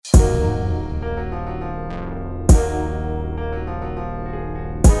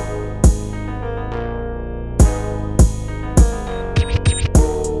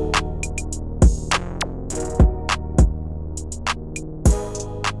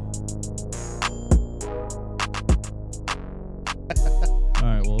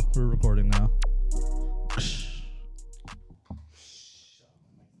We're recording now.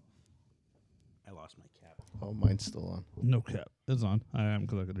 I lost my cap. Oh, mine's still on. No cap. It's on. I am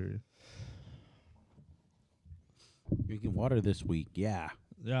because I could hear you. Drinking water this week, yeah.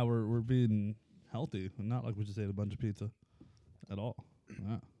 Yeah, we're being healthy, and not like we just ate a bunch of pizza at all.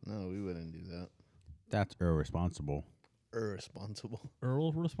 Yeah. No, we wouldn't do that. That's irresponsible. Irresponsible.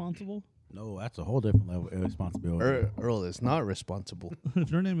 Earl responsible? No, that's a whole different level of irresponsibility. Earl is not responsible.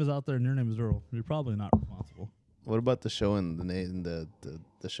 If your name is out there and your name is Earl, you're probably not responsible. What about the show and the name?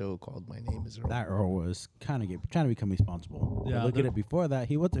 The show called My Name Is Earl. That Earl was trying to become responsible. Yeah, But look at it before that,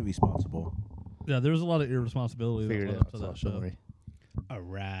 he wasn't responsible. Yeah, there was a lot of irresponsibility that Figured led it up out. to So that show. don't worry. All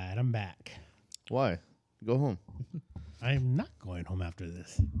right, I'm back. Why? Go home. I'm not going home after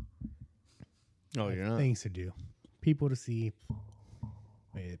this. Oh, you're not. Things to do, people to see,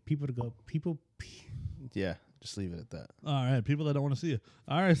 people to go, Yeah, just leave it at that. All right, people that don't want to see you.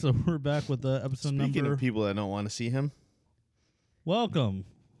 All right, so we're back with the episode Speaking number. of people that don't want to see him, Welcome.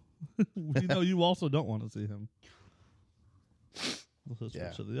 We know you also don't want to see him. Let's switch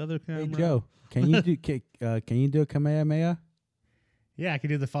to the other camera. Hey Joe, can you do a Kamehameha? Yeah, I could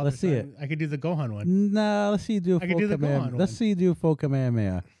do the father. Let's see it. I could do the Gohan one. No, let's see you do a I full can do the Kamehameha. Gohan Let's one. see you do a full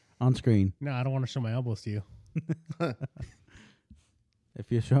Kamehameha on screen. No, I don't want to show my elbows to you.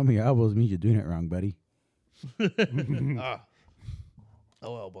 If you're showing me your elbows, it means you're doing it wrong, buddy. oh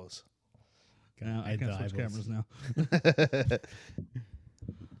elbows. Yeah, I Add can't the switch eyeballs. cameras now.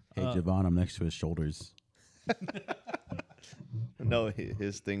 Hey, Javon, I'm next to his shoulders. No,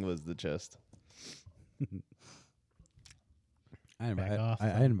 his thing was the chest. I off,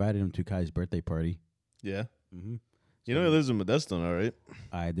 invited him to Kai's birthday party. Yeah. Mm-hmm. You know he lives in Modesto now, right?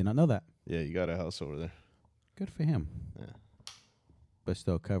 I did not know that. Yeah, you got a house over there. Good for him. Yeah. But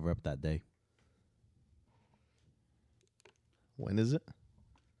still cover up that day. When is it?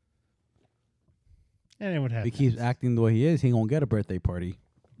 And then what If happened? he keeps acting the way he is, he gonna get a birthday party.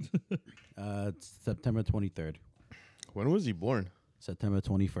 It's September 23rd. When was he born? September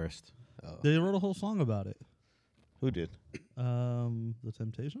 21st. Oh. They wrote a whole song about it. Who did? The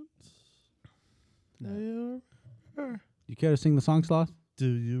Temptations? You care to sing the song, Sloth? Do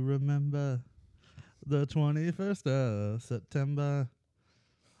you remember the 21st of September?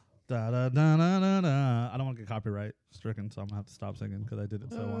 Da da da da da da. I don't want to get copyright stricken, so I'm gonna have to stop singing because I did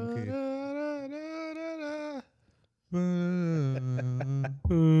it so on key. We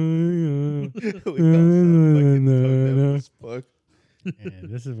all sound fucking tone deaf as fuck. And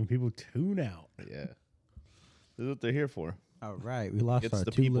this is when people tune out. Yeah. This is what they're here for. All right, we lost Gets our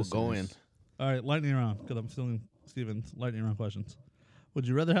the two people listeners. going. All right, lightning round because I'm stealing Steven's lightning round questions. Would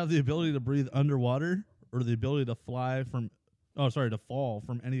you rather have the ability to breathe underwater or the ability to fall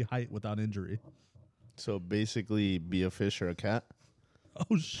from any height without injury? So basically, be a fish or a cat.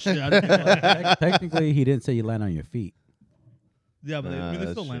 Oh shit! I didn't think about that. Technically, he didn't say you land on your feet Yeah, but they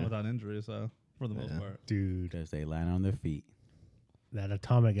that's still land true. without injury, so for the most Yeah. part. Dude, because they land on their feet. that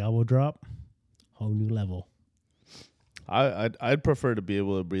atomic elbow drop, whole new level. I'd prefer to be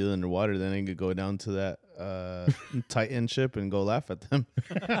able to breathe underwater. Then I could go down to that Titan ship and go laugh at them.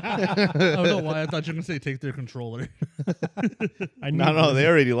 I don't know why I thought you were gonna say take their controller. No, they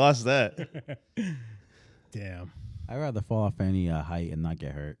already lost that. Damn. I'd rather fall off any height and not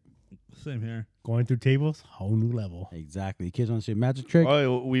get hurt. Same here. Going through tables, whole new level. Exactly. Kids want to see a magic trick.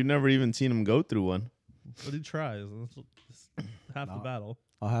 Oh, we've never even seen him go through one. But he tries. That's half the battle.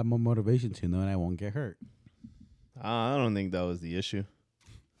 I'll have more motivation to know and I won't get hurt. I don't think that was the issue.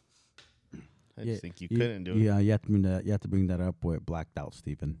 I just think you couldn't do it. Yeah, you have to bring that up with blacked out,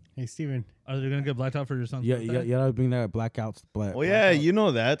 Stephen. Hey, Steven. Are they gonna get blacked out for your son's Yeah, birthday? you gotta bring that up, blackouts. Oh yeah, you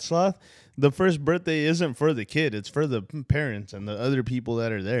know that, Sloth. The first birthday isn't for the kid; it's for the parents and the other people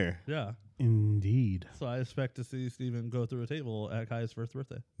that are there. Yeah. Indeed. So I expect to see Steven go through a table at Kai's first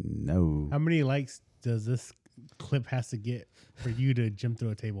birthday. No. How many likes does this clip has to get for you to jump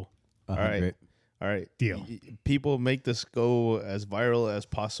through a table? 100. All right, Deal. People make this go as viral as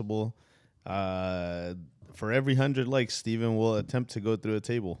possible. For every 100 likes, Steven will attempt to go through a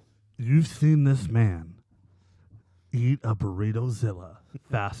table. You've seen this man eat a burrito-zilla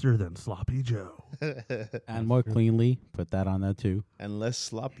faster than Sloppy Joe. And more cleanly, put that on there too. And less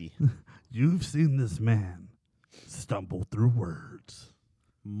sloppy. You've seen this man stumble through words.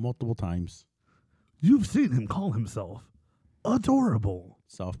 Multiple times. You've seen him call himself adorable.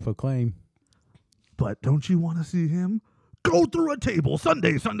 Self-proclaim. But don't you want to see him go through a table Sunday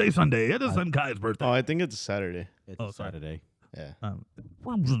at his son Kai's birthday? Oh, I think it's Saturday. It's Oh, sorry. Saturday. Yeah.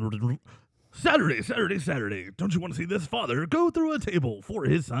 Saturday. Don't you want to see this father go through a table for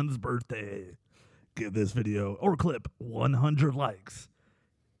his son's birthday? Give this video or clip 100 likes,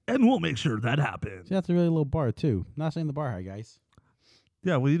 and we'll make sure that happens. See, that's a really low bar too. Not saying the bar high, guys.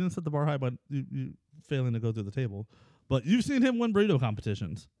 Yeah, well, you didn't set the bar high, but you failing to go through the table. But you've seen him win burrito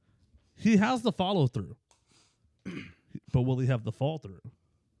competitions. He has the follow through, but will he have the fall through?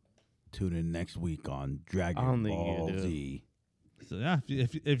 Tune in next week on I don't Dragon think you Ball can do Z. So yeah,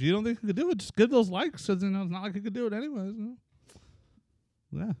 if you don't think he could do it, just give those likes because it's not like he could do it anyways.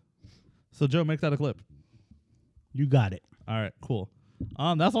 Yeah. So Joe, make that a clip. You got it. All right, cool.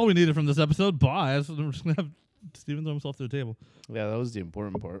 That's all we needed from this episode. Bye. So we're just gonna have Steven throw himself through the table. Yeah, that was the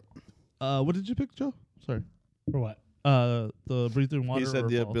important part. What did you pick, Joe? Sorry. For what? The breathe through water. He said or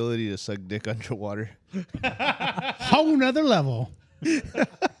the fall? ability to suck dick underwater. Whole nother level. You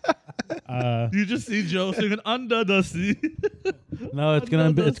just see Joe singing under the sea. No, it's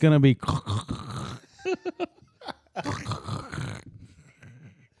gonna be.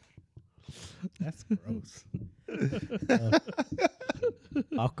 That's gross.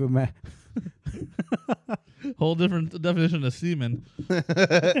 Aquaman. Whole different definition of semen.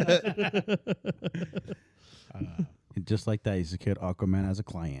 Just like that, he secured Aquaman as a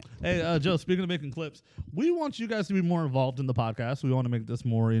client. Hey, Joe, speaking of making clips, we want you guys to be more involved in the podcast. We want to make this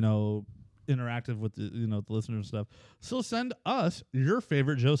more, interactive with the, the listeners and stuff. So send us your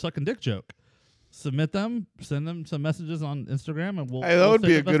favorite Joe sucking dick joke. Submit them, send them some messages on Instagram, and we'll. Hey, that we'll would say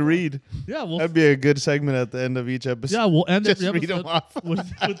be the a best good one. read. Yeah, we'll. That'd be a good segment at the end of each episode. Yeah, we'll end Just every read 'em episode off. with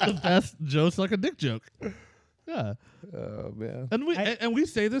the best Joe sucking dick joke. Yeah. Oh man. And we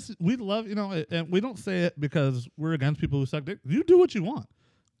say this, we love, and we don't say it because we're against people who suck dick. You do what you want.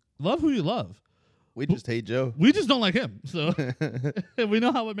 Love who you love. We just hate Joe. We just don't like him. So and we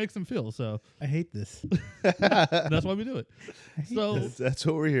know how it makes him feel. So I hate this. that's why we do it. So That's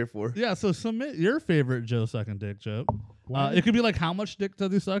what we're here for. yeah, so submit your favorite Joe sucking dick joke. Why? It could be like, how much dick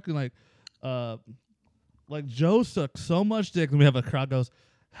does he suck? And like Joe sucks so much dick, and we have a crowd goes,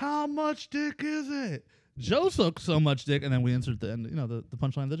 how much dick is it? Joe sucks so much dick, and then we insert the end, the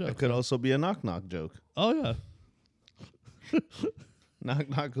punchline of the It joke. could also be a knock knock joke. Oh yeah. Knock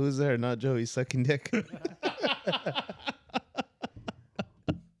knock, who's there? Not Joe. He's sucking dick.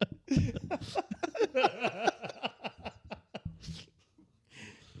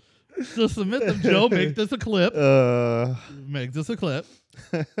 So submit them, Joe. Make this a clip. Make this a clip.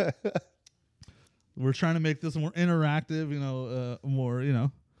 We're trying to make this more interactive, more,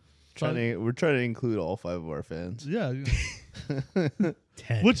 We're trying to include all 5 of our fans. yeah.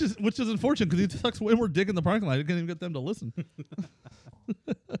 10. Which is unfortunate because he sucks way more dick in the parking lot. You can't even get them to listen.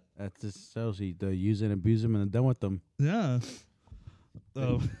 That just shows you the use and abuse them and then done with them. Yeah.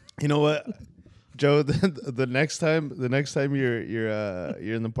 So You know what, Joe? The next time you're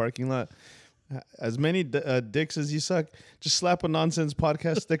in the parking lot, as many dicks as you suck, just slap a Nonsense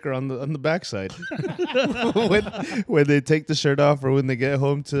podcast sticker on the backside. when they take the shirt off or when they get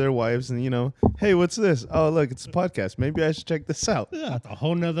home to their wives and hey, what's this? Oh, look, it's a podcast. Maybe I should check this out. yeah. A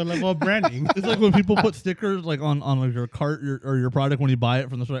whole nother level of branding. It's like when people put stickers like on like your cart or your product when you buy it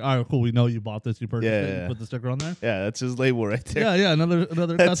from the store. Like, all right, cool. We know you bought this. You purchased it. Yeah. You put the sticker on there. Yeah, that's his label right there. Yeah, yeah. Another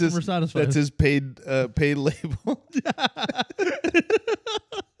That's customer his, satisfied. That's his paid label.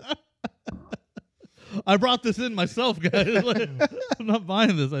 I brought this in myself, guys. Like, I'm not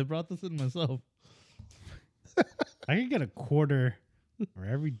buying this. I brought this in myself. I could get a quarter for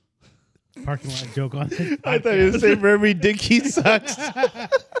every parking lot joke on this. I thought he was saying for every dick he sucks.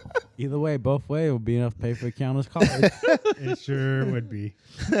 Either way, both way, it would be enough to pay for the countless college. It sure would be.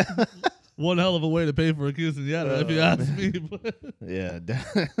 One hell of a way to pay for a quinceañera, if you ask me. Yeah,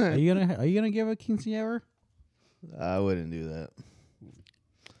 Are you gonna give a quinceañera? I wouldn't do that.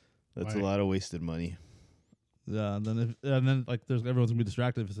 That's Why? a lot of wasted money. Yeah, and then like everyone's gonna be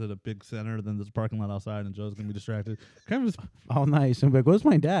distracted if it's at a big center. Then there's a parking lot outside, and Joe's gonna be distracted. Can't even, Oh, nice. I'm like, where's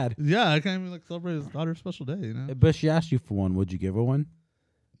my dad? yeah, I can't even like celebrate his daughter's special day. But she asked you for one. Would you give her one?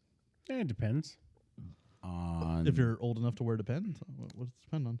 Yeah, it depends. If you're old enough to wear Depends, what does it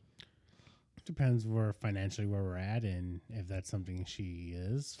depend on? Depends financially where we're at and if that's something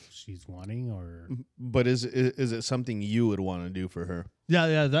she's wanting or But is it something you would want to do for her?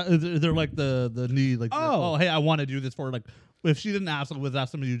 Yeah, they're like the need, like Oh. hey, I want to do this for her. Like if she didn't ask, was that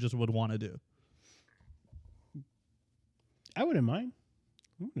something you just would want to do? I wouldn't mind.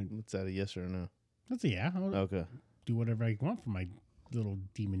 What's that, a yes or a no? That's a yeah. I'll Okay. do whatever I want for my little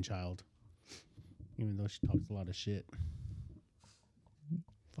demon child. Even though she talks a lot of shit.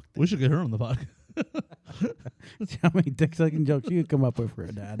 We should get her on the podcast. See how many dick sucking jokes you could come up with for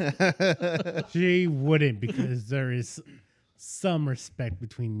her dad. She wouldn't because there is some respect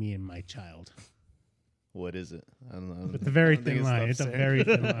between me and my child. What is it? I don't know. It's a very I don't think thin line. It's a tough to say. very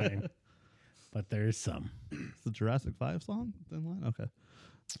thin line. But there is some. It's the Jurassic 5 song? Thin Line? Okay.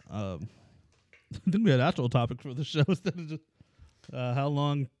 I think we had actual topic for the show instead of just how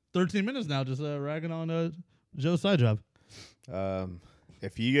long. 13 minutes now, just ragging on Joe's side job.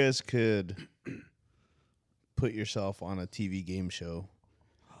 If you guys could put yourself on a TV game show,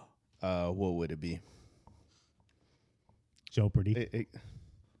 what would it be? Jeopardy.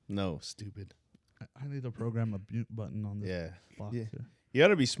 No, stupid. I need to program a mute button on this box Yeah. here. You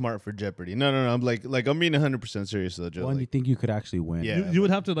gotta be smart for Jeopardy. No. I'm like I'm being 100% serious though, Joe. One you think you could actually win? Yeah. You would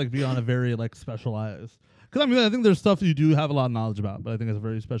have to like be on a very like specialized. Because I mean, I think there's stuff you do have a lot of knowledge about, but I think it's a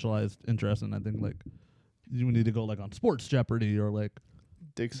very specialized interest, and I think like you would need to go like on sports Jeopardy or like.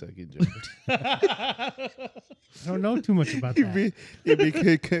 Dick sucking Jeopardy. I don't know too much about You'd that. be I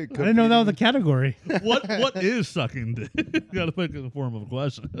didn't know that was a category. What is sucking dick? You gotta put it in the form of a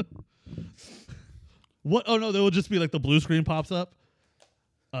question. What? Oh no, there will just be like the blue screen pops up.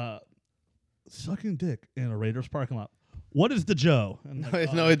 Sucking dick in a Raiders parking lot. What is the Joe? And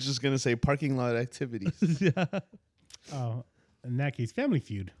like, No, it's just gonna say parking lot activities. yeah. Oh, in that case, Family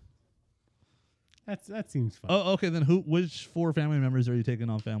Feud. That seems fun. Oh, okay. Then which 4 family members are you taking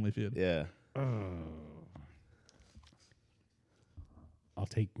on Family Feud? Yeah. I'll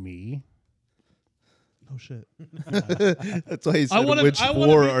take me. Oh shit. That's why he said, which I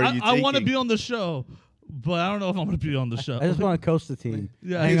 4 are you taking? I want to be on the show, but I don't know if I'm going to be on the show. I just want to coach the team.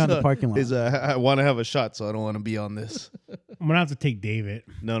 Yeah, Hang he's on the parking lot. I want to have a shot, so I don't want to be on this. I'm gonna have to take David.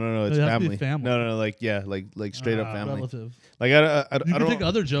 No, it's It has to be family. family. No, like straight up family. Relatives. Like I You could don't. take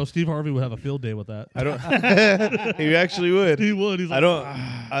other Joe. Steve Harvey would have a field day with that. I don't. He actually would. He would. He's like,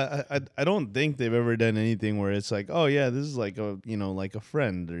 I don't think they've ever done anything where it's like, oh yeah, this is like a like a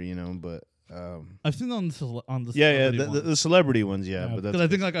friend or but. I've seen on the Yeah, celebrity ones. the celebrity ones, yeah. But that's Because I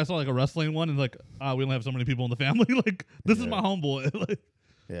think like I saw like a wrestling one and like we only have so many people in the family. Like this is Yeah. my homeboy. Like,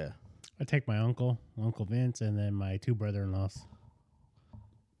 yeah. I take my Uncle Vince, and then my 2 brother-in-laws.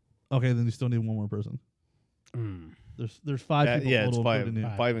 okay, then you still need one more person. There's 5 people. Yeah, it's total 5, including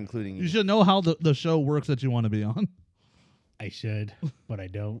you. 5 including You you. should know how the show works that you want to be on. I should, but I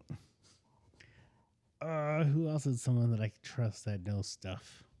don't. Who else is someone that I can trust that knows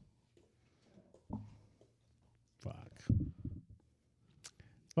stuff?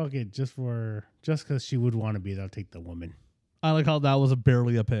 Fuck it, just because she would want to be there, I'll take the woman. I like how that was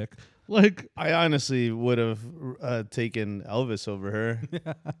barely a pick. Like I honestly would have taken Elvis over her.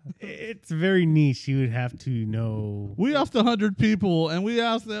 It's very niche. You would have to know. we asked 100 people and we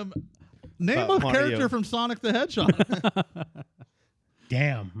asked them name a Mario. character from Sonic the Hedgehog.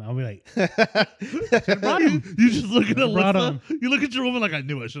 Damn, I'll be like, you just look at Brought Alyssa. him. You look at your woman like I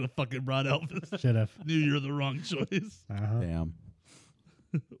knew I should have fucking brought Elvis. should have. Knew you're the wrong choice. Damn.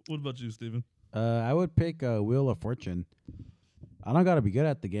 What about you, Steven? I would pick Wheel of Fortune. I don't gotta be good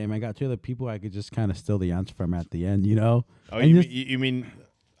at the game. I got 2 other people I could just kind of steal the answer from at the end. Oh, And you just- mean, you mean?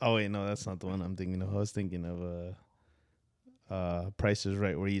 Oh wait, no, that's not the one I'm thinking of. I was thinking of Price is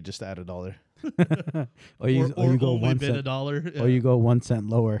Right, where you just add $1. or you go only 1 bid cent, $1. Yeah. or you go 1 cent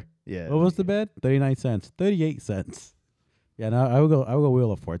lower. Yeah. What was the bet? 39 cents, 38 cents. Yeah, no, I would go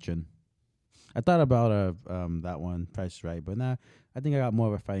Wheel of Fortune. I thought about that one, Price is Right, but nah, I think I got more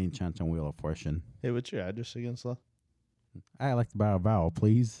of a fighting chance on Wheel of Fortune. Hey, what's your address again, Slaw? I like to buy a vowel,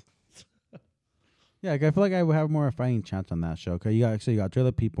 please. Yeah, I feel like I would have more of a fighting chance on that show because you got 2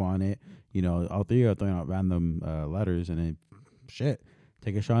 other people on it. All 3 are throwing out random letters, and then shit,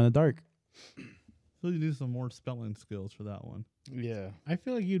 take a shot in the dark. So you need some more spelling skills for that one. Yeah. I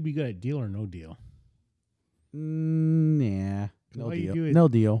feel like you'd be good at Deal or No Deal. Yeah, no All you deal. do is- No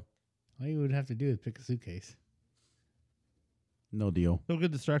deal. All you would have to do is pick a suitcase. No deal. Don't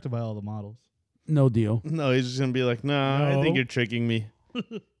get distracted by all the models. No deal. No, he's just gonna be like, nah, I think No. you're tricking me. I'm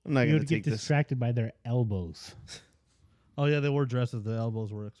not You gonna would take get this. distracted by their elbows. Oh yeah, they wore dresses. The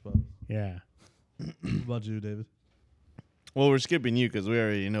elbows were exposed. Yeah. What about you, David? Well, we're skipping you because we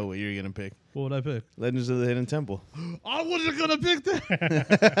already know what you're gonna pick. What would I pick? Legends of the Hidden Temple. I wasn't gonna pick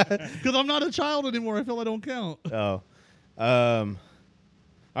that because I'm not a child anymore. I feel I don't count. Oh.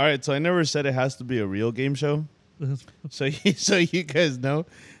 All right, so I never said it has to be a real game show. So you guys know.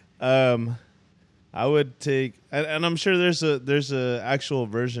 I would take, and I'm sure there's a actual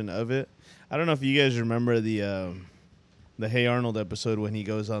version of it. I don't know if you guys remember the Hey Arnold episode when he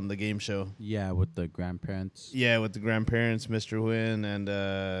goes on the game show. Yeah, with the grandparents. Yeah, with the grandparents, Mr. Wynn and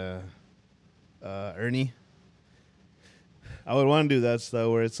Ernie. I would want to do that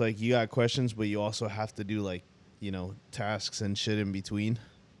stuff where it's like you got questions, but you also have to do like tasks and shit in between.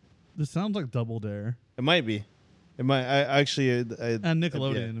 This sounds like Double Dare It might be. It might. I actually. and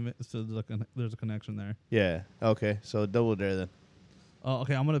Nickelodeon. So there's a connection there. Yeah. Okay. So Double Dare then.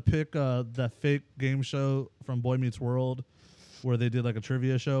 Okay, I'm gonna pick that fake game show from Boy Meets World where they did like a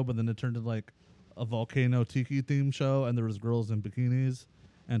trivia show, but then it turned into like a volcano tiki theme show, and there was girls in bikinis,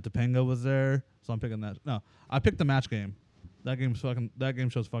 and Topanga was there. So I'm picking that. No, I picked the match game. That game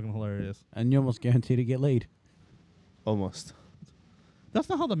show's fucking hilarious. And you almost guaranteed to get laid. Almost. That's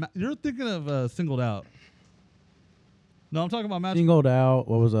not how you're thinking of Singled Out. No, I'm talking about match. Singled Out.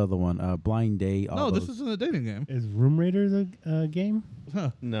 What was the other one? Blind Date. No, this isn't a dating game. Is Room Raiders a game?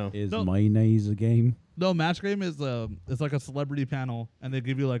 No. Is No. mayonnaise a game? No, match game is it's like a celebrity panel, and they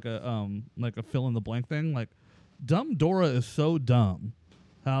give you like a fill in the blank thing. Like, dumb Dora is so dumb.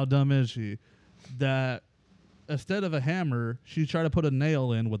 How dumb is she? That instead of a hammer, she tried to put a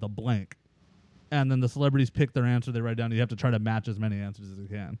nail in with a blank, and then the celebrities pick their answer. They write down. You have to try to match as many answers as you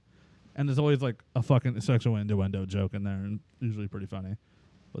can, and there's always like a fucking sexual innuendo joke in there, and usually pretty funny.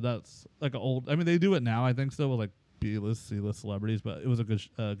 But that's like an old. I mean, they do it now, I think, still with like B-list, C-list celebrities, but it was a good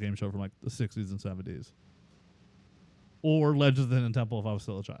game show from like the 60s and 70s. Or Legends of the Hidden Temple if I was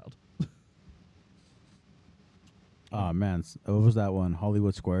still a child. Oh, man. What was that one?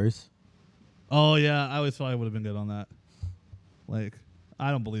 Hollywood Squares? Oh, yeah. I always thought I would have been good on that. Like,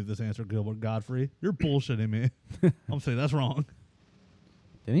 I don't believe this answer, Gilbert Godfrey. You're bullshitting me. I'm saying that's wrong.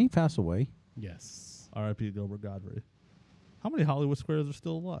 Didn't he pass away? Yes. R.I.P. Gilbert Godfrey. How many Hollywood Squares are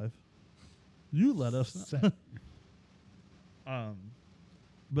still alive? You let us know.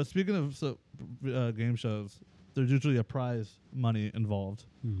 But speaking of game shows, there's usually a prize money involved.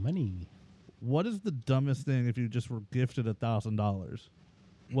 Money. What is the dumbest thing if you just were gifted $1,000?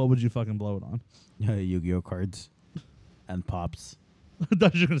 What would you fucking blow it on? Yu-Gi-Oh cards and pops. I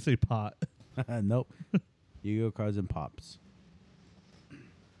thought you were gonna say pot. Nope. Yu-Gi-Oh cards and pops.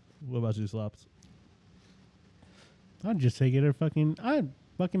 What about you, Slops? I'd just take it a fucking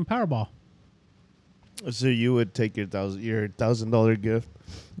Powerball. So you would take your $1,000 gift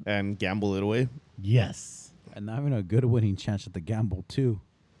and gamble it away? Yes. And having a good winning chance at the gamble, too.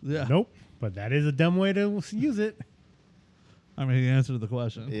 Yeah. Nope. But that is a dumb way to use it. I mean, he answered the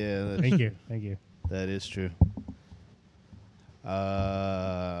question. Yeah, Thank you. Thank you. that is true.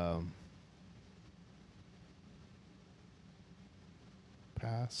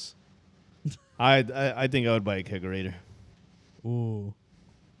 Pass. I think I would buy a kegerator. Ooh.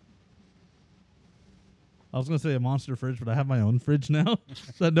 I was gonna say a monster fridge, but I have my own fridge now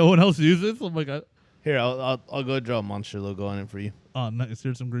that no one else uses. So I'm like, Here, I'll go draw a monster logo on it for you. oh, nice.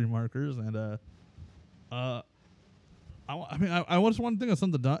 Here's some green markers, and I just want to think of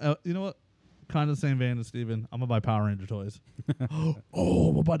something done. You know what? Kind of the same vein as Steven. I'm gonna buy Power Ranger toys. Oh,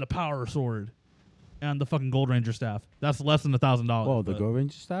 I'm gonna buy the Power Sword and the fucking Gold Ranger staff. That's less than $1,000. Whoa, the Go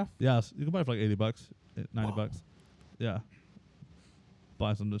Ranger staff? Yes, you can buy it for like $80, $90. Yeah.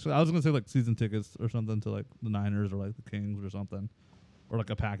 Buy some. I was gonna say like season tickets or something to like the Niners or like the Kings or something, or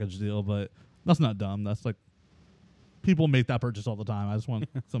like a package deal. But that's not dumb. That's like people make that purchase all the time. I just want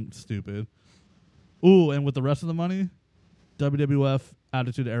something stupid. Ooh, and with the rest of the money, WWF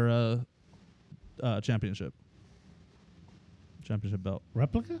Attitude Era championship belt,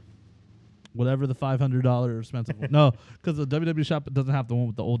 Replica? whatever the $500 expensive one. No, because the WWE shop doesn't have the one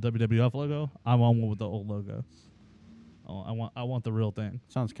with the old WWF logo. I want one with the old logo. Oh, I want the real thing.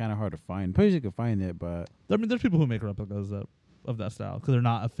 Sounds kind of hard to find. Probably you could find it, but I mean, there's people who make replicas of that style because they're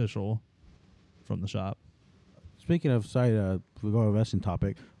not official from the shop. speaking of, sorry, we go to a wrestling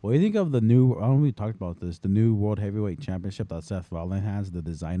topic. What do you think of the new? I don't know if we talked about this. The new World Heavyweight Championship that Seth Rollins has. The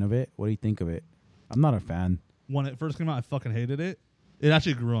design of it. What do you think of it? I'm not a fan. When it first came out, I fucking hated it. It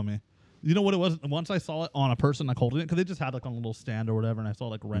actually grew on me. You know what it was? Once I saw it on a person, like holding it, because they just had like on a little stand or whatever, and I saw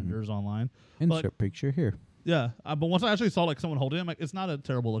like renders online. Insert picture here. Yeah, but once I actually saw like someone holding it, I'm like, it's not a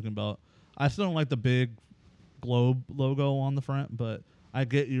terrible looking belt. I still don't like the big globe logo on the front, but I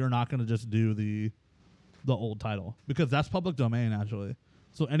get you're not going to just do the old title because that's public domain actually.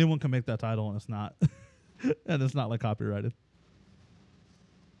 So anyone can make that title, and it's not and it's not like copyrighted.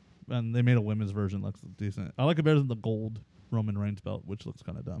 And they made a women's version looks decent. I like it better than the gold Roman Reigns belt, which looks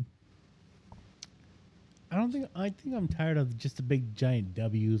kind of dumb. I think I'm tired of just the big giant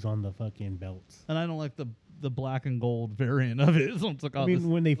W's on the fucking belts. And I don't like the black and gold variant of it. So it's like, I mean,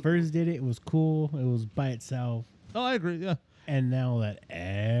 when they first did it, it was cool. It was by itself. oh, I agree. Yeah. And now that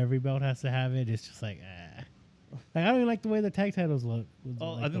every belt has to have it, it's just like, ah. Like, I don't even like the way the tag titles look.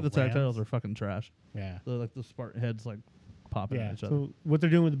 Oh, Like I think the tag Rams. titles are fucking trash. Yeah. They're like the Spartan heads like popping Yeah. at each other. So what they're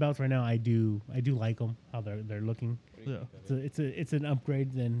doing with the belts right now, I do like them, how they're looking. Yeah. It's an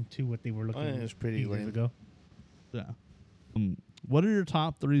upgrade then to what they were looking yeah, it's pretty years lame. ago. Yeah. What are your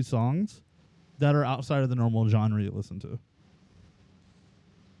top 3 songs that are outside of the normal genre you listen to?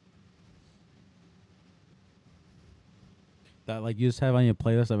 That like you just have on your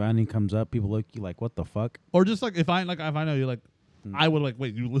playlist. If anything comes up, people look at you like, "What the fuck?" Or just like if I know you like, I would like,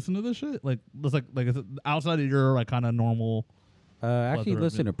 wait, you listen to this shit? Like, it's like is it outside of your like kind of normal? Actually, Plethora of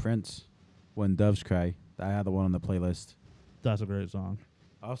listen to Prince when doves cry. I had the one on the playlist. That's a great song.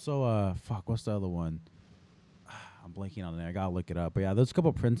 Also, fuck, what's the other one? I'm blanking on it. I gotta look it up. But yeah, there's a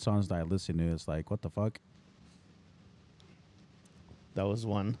couple Prince songs that I listen to. It's like, what the fuck? That was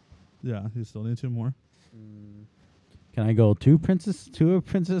one. Yeah, you still need 2 more. Can I go two of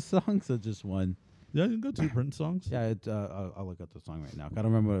Prince's songs or just one? Yeah, you can go 2 Prince songs. Yeah, I'll look up the song right now. I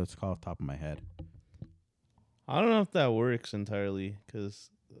don't remember what it's called off the top of my head. I don't know if that works entirely because,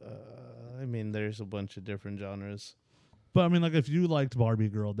 I mean, there's a bunch of different genres. But I mean, like if you liked Barbie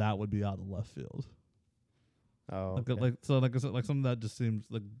Girl, that would be out of left field. Oh, Like, okay. like so, like I said, like something that just seems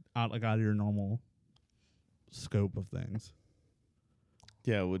like out of your normal scope of things.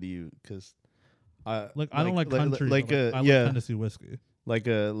 Yeah, what do you? Because I don't like country. Like but, a I like yeah, Tennessee whiskey. like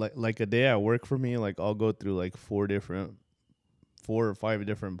a day at work for me. Like I'll go through like 4 or 5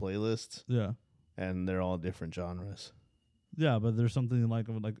 different playlists, Yeah, and they're all different genres. yeah, but there's something you like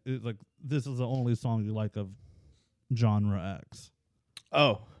of like this is the only song you like of genre X.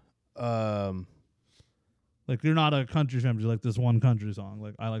 Oh, Like you're not a country fan, but you like this one country song.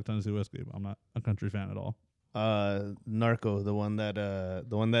 Like I like Tennessee whiskey, but I'm not a country fan at all. Narco, the one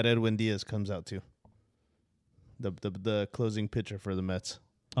that Edwin Diaz comes out to. The closing pitcher for the Mets.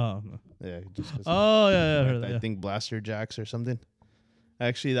 Oh, Yeah, just 'cause oh yeah, I heard that. I Yeah. think Blaster Jacks or something.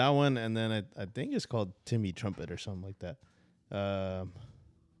 Actually, that one, and then I think it's called Timmy Trumpet or something like that.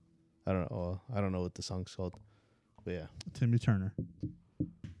 I don't know. Well, I don't know what the song's called, but yeah, Timmy Turner.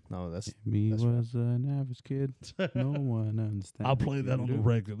 no, that's Me That's was an average kid. No one understands. I'll play that on the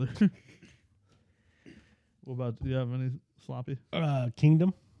regular. What about? Do you have any sloppy?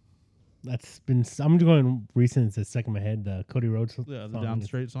 Kingdom. That's been. I'm going recent. It's stuck in my head. The Cody Rhodes. Yeah, the song Down is-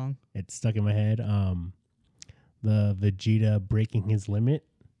 Straight song. It's stuck in my head. The Vegeta breaking his limit.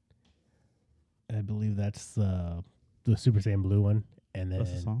 I believe that's the Super Saiyan Blue one, and then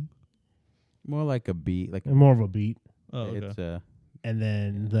That's the song. More like a beat. Like more of a beat, Oh, okay. it's and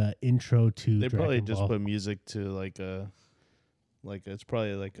then the intro to. they probably Dragon just Ball. put music to like it's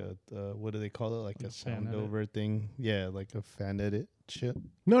probably like a what do they call it, like Like a a fan sound edit? over thing, yeah, like a fan edit shit.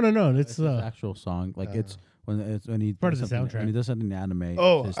 No. It's it's his actual song. Like it's when he Part does of the something- When he soundtrack. does something in anime.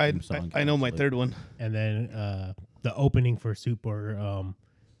 Oh, his I theme song I know my comes, like- third one. and then the opening for Super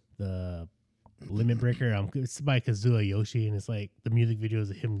the Limit Breaker. It's by Kazuya Yoshi, and it's like the music video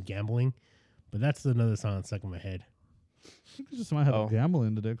is him gambling. But that's another song that's stuck in my head. I think you just might have Oh. a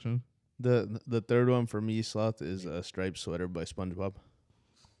gambling addiction. The third one for me, Sloth, is a Striped Sweater by SpongeBob.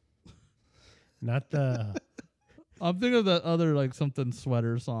 Not the I'm thinking of that other like something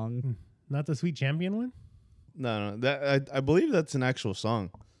sweater song. not the Sweet Champion one. No, that I believe that's an actual song.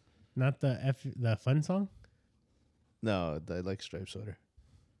 Not the fun song. No, I like Striped Sweater.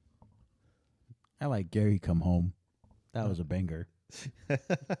 I like Gary Come Home. That was a banger.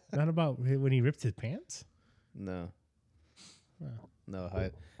 Not about when he rips his pants. No, Wow.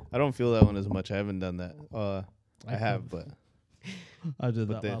 no, I don't feel that one as much. I haven't done that. I have, but I did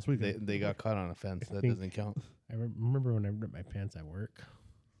that they, last weekend. they got caught on a fence. That think- doesn't count. I remember when I ripped my pants at work,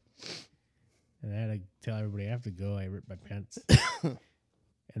 and I had to tell everybody I have to go. I ripped my pants,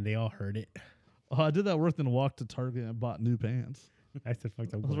 and they all heard it. Oh, I did that work, then walked to Target and bought new pants. I said, "Fuck."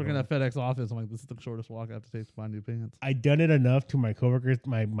 I was working at FedEx office. I'm like, this is the shortest walk I have to take to buy new pants. I done it enough to my coworkers.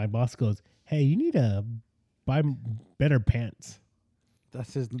 My boss goes, "Hey, you need to buy better pants."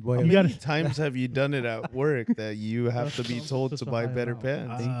 That's his How way. You many gotta- times have you done it at work that you have to be told Just to a buy high better amount.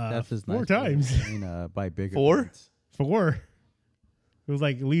 pants? That's his 4 nice way of times. saying, buy bigger. 4? pants. 4. It was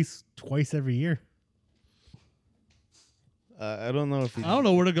like at least twice every year. I don't know if you. I don't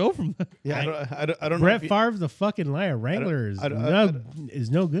know where to go from that. Yeah, I don't know. Brett If you, Favre's a fucking liar. Wrangler is I don't- is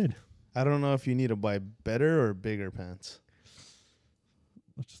no good. I don't know if you need to buy better or bigger pants.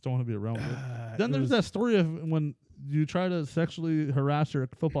 I just don't want to be around it. Then it there's was- that story of when you try to sexually harass your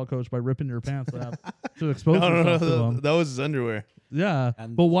football coach by ripping your pants to expose No, yourself to them. that was his underwear. Yeah,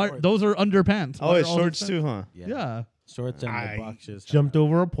 And but why? shorts. Those are underpants. Oh, Why it's are all those shorts pants- too, huh? Yeah, Shorts and I the boxes. Jumped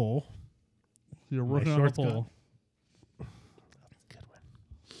over a pole. you're My working on a shorts pole. Good one.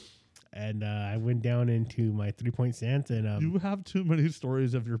 And I went down into my 3-point stance, and You have too many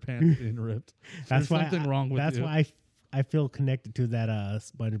stories of your pants being ripped. that's There's why something wrong with that's you. why I feel connected to that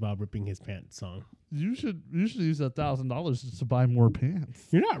SpongeBob ripping his pants song. You should use $1,000 just to buy more pants.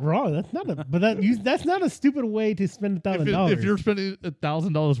 You're not wrong. That's not a that's not a stupid way to spend $1,000. If you're spending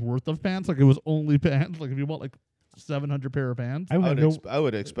 $1,000 worth of pants, like it was only pants, like if you bought like 700 pair of pants, I would no, I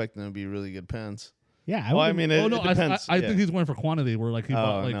would expect them to be really good pants. Yeah. Well, I mean, it depends. I think he's going for quantity. Where like he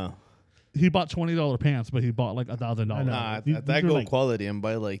bought like no. he bought $20 pants, but he bought like $1,000. Nah, These- at that these are go like- quality and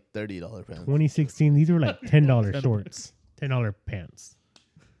buy like $30 pants. 2016. These were like $10 shorts, $10 pants.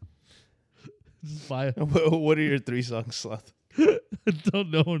 Just buy. What are your 3 songs, Sloth? I don't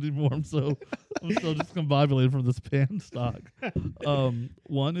know anymore. I'm still just combobulated from this pant stock.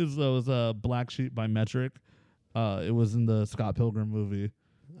 One is was Black Sheep by Metric. It was in the Scott Pilgrim movie.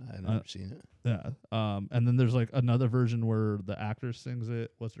 I've never seen it. Yeah. And then there's like another version where the actor sings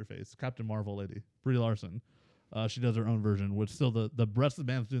it. What's her face? Captain Marvel lady, Brie Larson. She does her own version, which still the rest of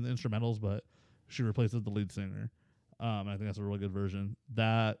the band's doing the instrumentals, but she replaces the lead singer. I think that's a really good version.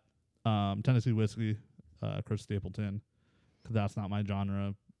 That Tennessee Whiskey, Chris Stapleton. 'Cause that's not my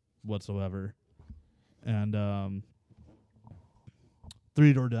genre whatsoever. And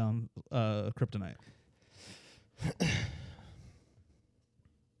 3 Door Down, Kryptonite.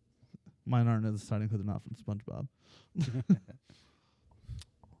 Mine aren't as exciting because they're not from SpongeBob.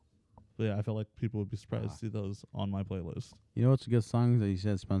 But yeah, I feel like people would be surprised to see those on my playlist. You know what's a good song that you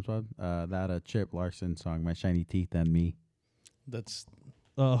said, SpongeBob? That Chip Larson song, My Shiny Teeth and Me. That's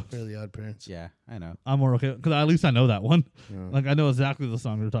Oh, Fairly Odd Parents. Yeah, I know. I'm more okay because at least I know that one. Yeah. Like I know exactly the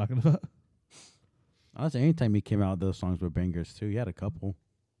song you're talking about. Honestly, anytime he came out, those songs were bangers too. He had a couple.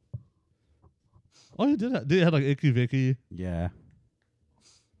 Oh, you did. Did you have like Icky Vicky, Yeah.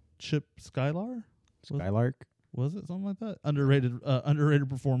 Chip Skylar? Skylark. Was it something like that? Underrated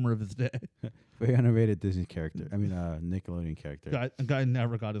performer of his day. Very underrated Disney character. I mean, Nickelodeon character. Guy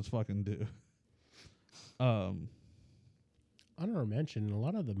never got his fucking due. Honorable mention, a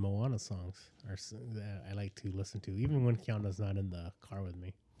lot of the Moana songs are that I like to listen to, even when Kiana's not in the car with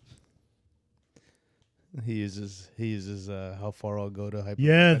me. He uses How Far I'll Go to Hyper.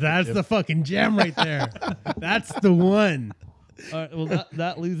 Yeah, that's the fucking jam right there. That's the one. All right, well,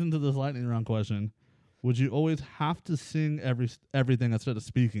 that leads into this lightning round question. Would you always have to sing everything instead of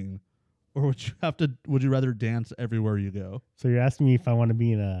speaking, or would you rather dance everywhere you go? So you're asking me if I want to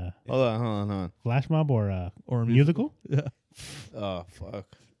be in a Hold on. flash mob or a Or a musical? Yeah. Oh, fuck.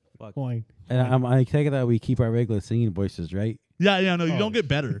 Coin. And I take it that we keep our regular singing voices, right? Yeah, no, you Oh. don't get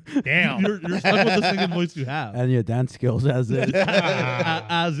better. Damn. You're stuck with the singing voice you have. And your dance skills as is.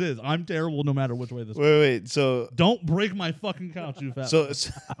 As is. I'm terrible no matter which way this goes. Wait. So Don't break my fucking couch, you fat.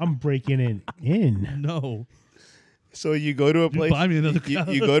 I'm breaking it in. No. So you go to a place. buy me another couch.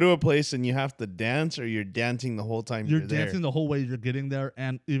 you go to a place and you have to dance, or you're dancing the whole time You're you're there. dancing the whole way you're getting there,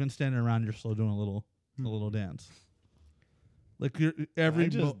 and even standing around, you're still doing a little dance. Like you're every I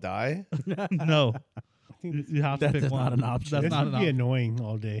just die. no. I think You have to That pick is one. not an option. That's this not would an be option. annoying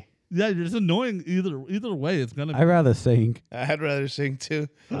all day. Yeah, you're just annoying either way. It's gonna. I'd rather sing. I'd rather sing too.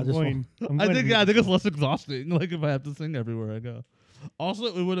 I just want- I think it's less exhausting. Like if I have to sing everywhere I go. Also,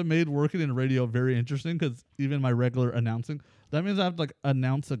 it would have made working in radio very interesting because even my regular announcing, that means I have to like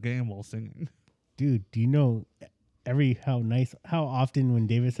announce a game while singing. Dude, do you know how often when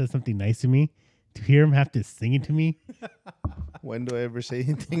David says something nice to me, to hear him have to sing it to me? When do I ever say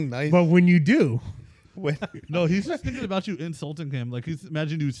anything nice? But when you do, When, No, he's just thinking about you insulting him. Like he's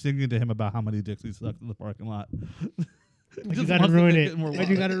imagine you singing to him about how many dicks he sucked in the parking lot. you Just gotta wants to ruin make it. more Why'd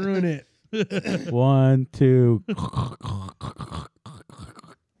you wild. gotta ruin it? 1, 2.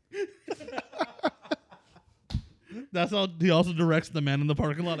 That's how he also directs the man in the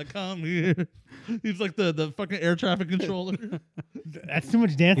parking lot to come here. He's like the fucking air traffic controller. That's too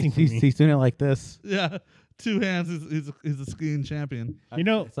much dancing for me. He's doing it like this. Yeah, 2 hands. He's a skiing champion. You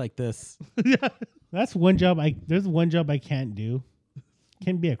know, It's like this. Yeah, that's one job there's one job I can't do.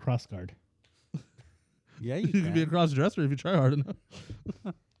 Can't be a cross guard. Yeah, you can be a cross dresser if you try hard enough.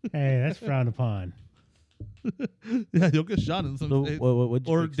 Hey, that's frowned upon. Yeah, you'll get shot in some So states. what'd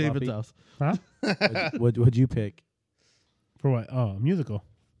you Or pick, David's Sloppy? house. Huh? What'd you pick? For what? Oh, musical.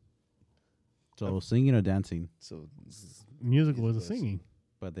 So singing or dancing? so Musical is a singing.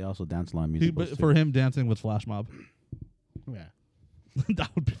 But they also dance a lot of He, music. but for him, dancing with Flash Mob. Yeah. That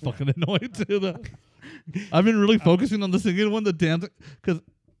would be fucking annoying too. Though. I've been really focusing on the singing one, the dancing. Because,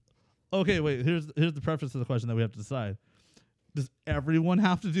 okay, wait. Here's the preface to the question that we have to decide. Does everyone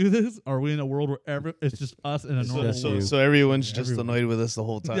have to do this? Are we in a world where it's just us in a normal just world? you. so everyone's just Everyone. annoyed with us the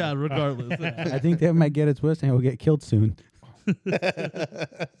whole time. Yeah, regardless. I think they might get it twisted and we'll get killed soon.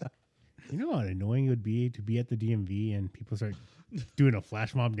 You know how annoying it would be to be at the DMV and people start doing a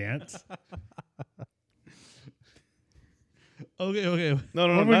flash mob dance? Okay. No,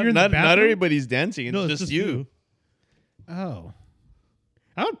 Or when you're in the not bathroom? everybody's dancing. It's No, just you. Oh.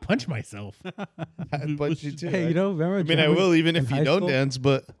 I would punch myself. I'd punch you too. Hey, you know, remember? I mean, I Jeremy will even in if you high don't school? dance.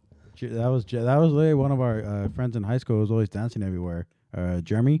 But That was literally one of our friends in high school who was always dancing everywhere.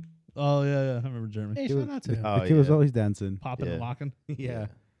 Jeremy. Oh yeah, I remember Jeremy Hey, It shout was- out to him. Oh, the kid was yeah. always dancing. popping and Yeah. locking. Yeah.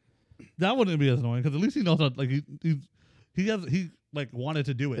 That wouldn't be as annoying because at least he knows how. Like he like wanted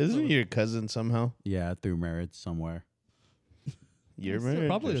to do it. Isn't so- your cousin somehow? Yeah, through marriage somewhere. Your It's marriage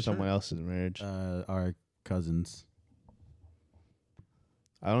probably or a someone else's marriage? Our cousins.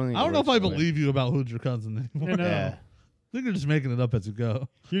 I don't. Think I it don't know if works I that way. believe you about who's your cousin anymore. No. Yeah. I think you're just making it up as you go.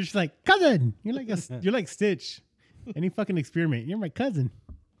 You're just like cousin. You're like you're like Stitch. Any fucking experiment. You're my cousin.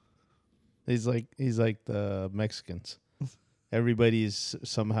 He's like the Mexicans. Everybody's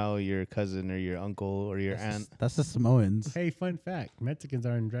somehow your cousin or your uncle or your aunt. That's the Samoans. Hey, fun fact: Mexicans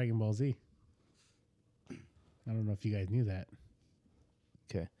are in Dragon Ball Z. I don't know if you guys knew that.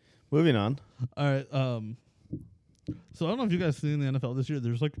 Okay, moving on. All right. So I don't know if you guys seen the NFL this year.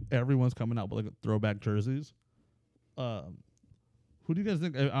 There's like everyone's coming out with like throwback jerseys. Who do you guys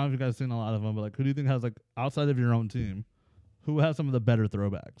think? I don't know if you guys seen a lot of them, but like, who do you think has like outside of your own team, who has some of the better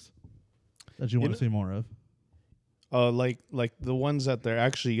throwbacks that you want to see more of? Like the ones that they're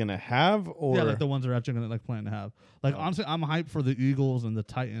actually gonna have, or Yeah, like the ones they're actually gonna like plan to have. Like honestly, I'm hyped for the Eagles and the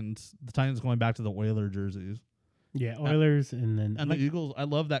Titans. The Titans going back to the Whaler jerseys. Yeah, Oilers, and then And like, the Eagles, I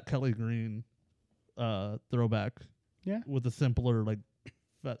love that Kelly Green throwback. Yeah. With the simpler like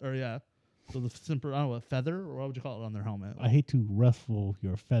so the simpler, I don't know, a feather, or what would you call it on their helmet? I hate to ruffle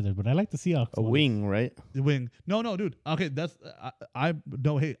your feathers, but I like the Seahawks. a ones. wing, right? The wing. No, dude. Okay, that's I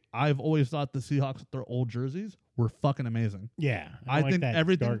no hate. I've always thought the Seahawks, their old jerseys were fucking amazing. Yeah, I like think that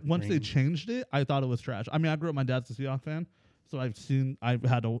everything dark once they green. changed it, I thought it was trash. I mean, I grew up, my dad's a Seahawks fan, so I've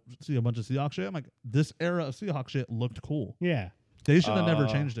had to see a bunch of Seahawks shit. I'm like, this era of Seahawks shit looked cool. Yeah, They should have never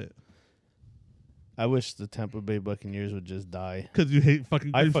Uh, changed it I wish the Tampa Bay Buccaneers would just die. because you hate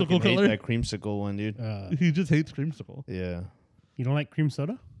fucking I creamsicle fucking hate color. that creamsicle one, dude. He just hates creamsicle. Yeah. you don't like cream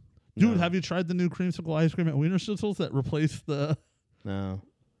soda? Dude, No. have you tried the new creamsicle ice cream at Wiener Schnitzel's that replaced the No.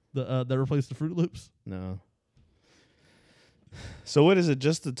 that replaced the Fruit Loops? No. So what is it?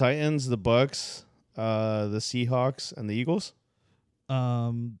 Just the Titans, the Bucks, the Seahawks, and the Eagles?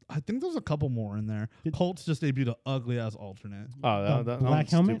 I think there's a couple more in there. Did- Colts just debuted a ugly ass alternate. Oh, The that black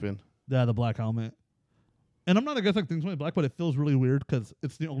one's helmet? stupid. Yeah, the black helmet. And I'm not against like things went black, but it feels really weird because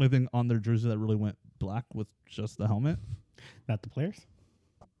it's the only thing on their jersey that really went black with just the helmet. Not the players.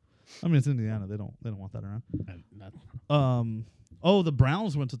 I mean, it's Indiana; they don't want that around. Not, Oh, the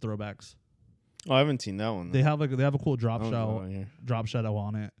Browns went to throwbacks. Oh, I haven't seen that one. They have a cool That one's not on here. drop shadow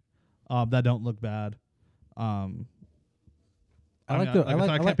on it. That don't look bad. I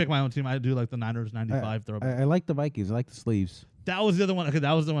can't pick my own team. I do like the Niners '95 throwback. I like the Vikings. I like the sleeves. That was the other one. Okay,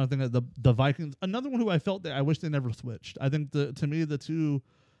 that was the one I think that the Vikings. Another one who I felt that I wish they never switched. I think to me the two,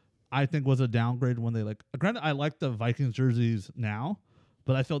 I think was a downgrade when they like. Granted, I like the Vikings jerseys now,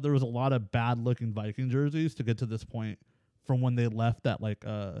 but I felt there was a lot of bad looking Viking jerseys to get to this point from when they left that like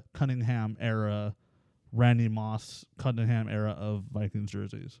Cunningham era, Randy Moss Cunningham era of Vikings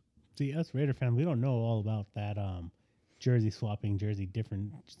jerseys. see, us Raider fans, we don't know all about that jersey swapping,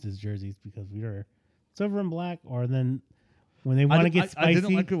 different jerseys because we are silver and black, or then when they want to get spicy. I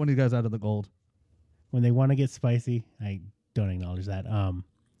didn't like it when you guys added the gold. When they want to get spicy, I don't acknowledge that.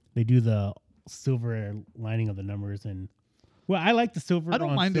 They do the silver lining of the numbers, and well, I like the silver. I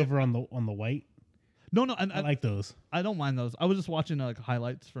don't mind silver on the white. No, and I like those. I don't mind those. I was just watching like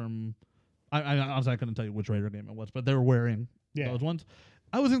highlights from. I honestly I couldn't tell you which Raider game it was, but they were wearing those ones.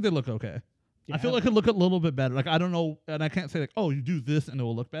 I would think they look okay. Yeah, I feel like it look a little bit better. Like I don't know, and I can't say like, oh, you do this and it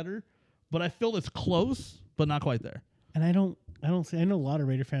will look better, but I feel it's close, but not quite there. And I don't see. I know a lot of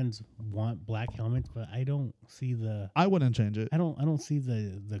Raider fans want black helmets, but I don't see the. I wouldn't change it. I don't see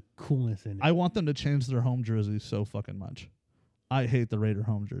the coolness in it. I want them to change their home jersey so fucking much. I hate the Raider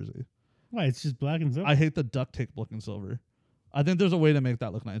home jersey. Why? It's just black and silver. I hate the duct tape looking silver. I think there's a way to make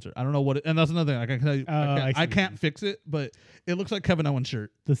that look nicer. I don't know what, and that's another thing. Like I can tell you, I can't fix it, but it looks like Kevin Owens'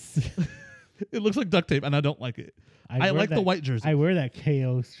 shirt. It looks like duct tape, and I don't like it. I like the white jersey. I wear that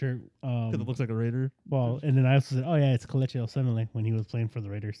KO shirt. Because it looks like a Raider. Well, and then I also said, oh yeah, it's Kelechi Osemele when he was playing for the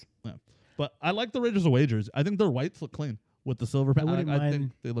Raiders. Yeah. But I like the Raiders away jersey. I think their whites look clean with the silver. I wouldn't I think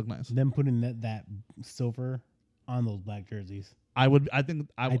mind they look nice. Them putting that silver on those black jerseys. I would. I think.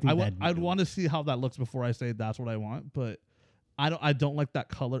 think that'd be I'd cool. want to see how that looks before I say that's what I want. But I don't like that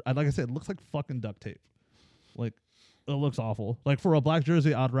color. Like I said, it looks like fucking duct tape. Like it looks awful. Like for a black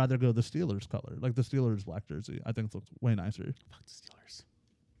jersey, I'd rather go the Steelers color, like the Steelers black jersey. I think it looks way nicer. Fuck the Steelers.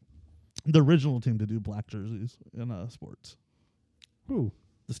 The original team to do black jerseys in sports, Ooh.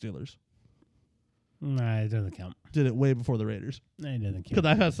 the Steelers, Nah, it doesn't count. did it way before the Raiders. Nah, it doesn't Because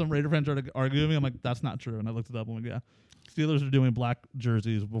count. I had some Raider fans try to argue with me. I'm like, that's not true. And I looked it up. I'm like, yeah, Steelers are doing black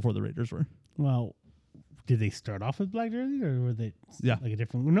jerseys before the Raiders were. Well, Did they start off with black jerseys or were they Yeah. like a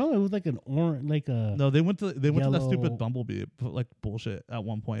different? No, it was like an orange, like a No, they went to that Yellow. stupid Bumblebee like bullshit at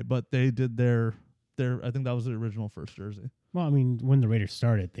one point, but they did their I think that was the original first jersey. Well, I mean, when the Raiders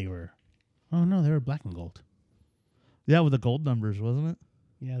started, they were. Oh no, they were black and gold. Yeah, with the gold numbers, wasn't it?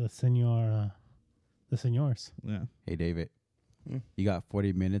 Yeah, the senors. Yeah. Hey, David. Hmm? You got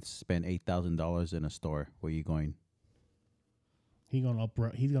 40 minutes. Spend $8,000 in a store. Where you going? He's gonna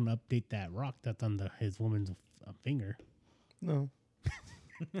update that rock that's on his woman's finger. No.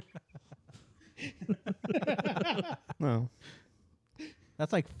 No.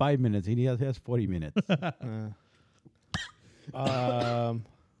 That's like 5 minutes. He has 40 minutes.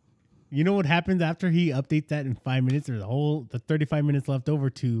 You know what happens after he updates that in 5 minutes? There's the 35 minutes left over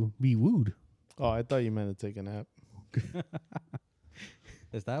to be wooed. Oh, I thought you meant to take a nap.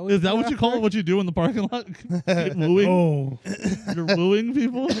 Is that what? Is that what you call it? What you do in the parking lot? Wooing? Oh, You're wooing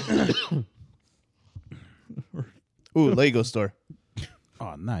people? Ooh, Lego store.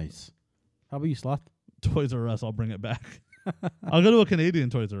 Oh, nice. How about you, Sloth? Toys R Us. I'll bring it back. I'll go to a Canadian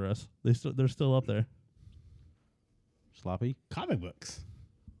Toys R Us. They're still up there. Sloppy? comic books.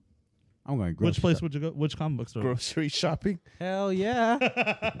 I'm going to Which place would you go? Which comic book store? Grocery shopping. Hell yeah.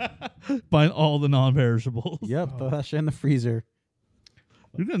 Find all the non-perishables. Yep. Throw that shit in the freezer.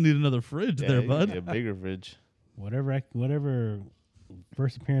 You're gonna need another fridge there, you bud. need a bigger fridge. Whatever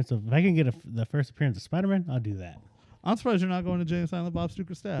first appearance of. If I can get the first appearance of Spider-Man, I'll do that. I'm surprised you're not going to Jay and Silent Bob's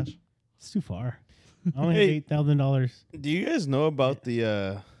Secret Stash. It's too far. I only Hey. have $8,000. Do you guys know about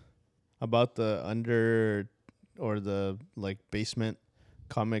the under or the like basement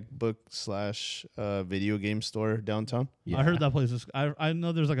comic book / video game store downtown? Yeah. I heard that place is. I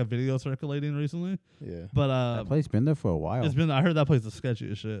know there's like a video circulating recently, Yeah. but That place been there for a while. it's been. I heard that place is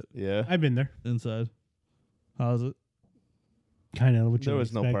sketchy as shit Yeah. I've been there. inside. How's it? Kind of. There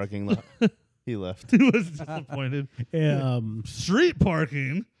was no parking lot. He left. He was disappointed. Street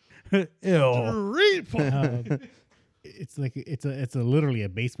parking. Ew. Street parking. It's like it's a literally a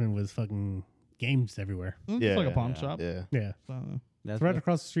basement with fucking games everywhere. It's Yeah, like a yeah, pawn shop. Yeah. Yeah, So, That's it's right what-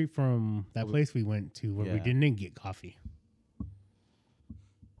 across the street from that place we went to where we Yeah. didn't get coffee.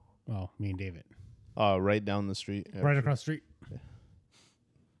 Well, me and David, Right down the street. right across the street.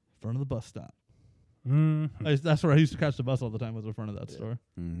 front of the bus stop. Mm. That's where I used to catch the bus all the time. Was in front of that store.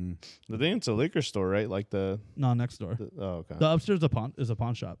 Mhm. The thing, it's a liquor store, right? Like No, next door. oh, okay. The upstairs is a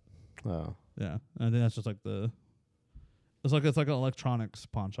pawn shop. Oh. Yeah, and I think that's just like it's like an electronics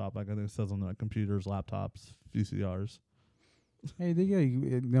pawn shop. Like I think it says on there, like computers, laptops, VCRs. Hey,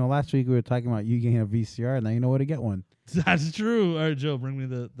 last week we were talking about you getting a VCR. Now you know where to get one. That's true. All right, Joe, bring me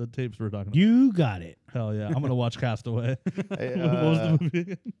the tapes we're talking about. You got it. Hell yeah, I'm gonna watch Castaway. Hey, What was the movie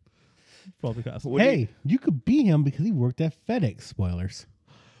again? Probably Castaway. What do Hey, you could be him because he worked at FedEx. Spoilers.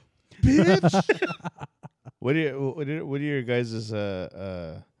 Bitch. What are your guys'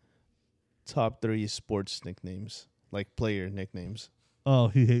 top 3 sports nicknames? Like player nicknames? Oh,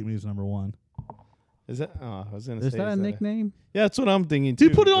 he hate me is number one. Is that? Oh, I was gonna Is say. that a nickname? Yeah, that's what I'm thinking He too.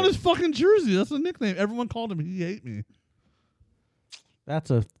 put it on but- his fucking jersey. That's a nickname. Everyone called him. He hate me. That's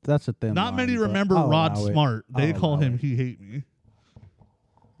a thin Not line, many but remember I'll Rod allow it. Smart. They I'll call allow him. it. He hate me.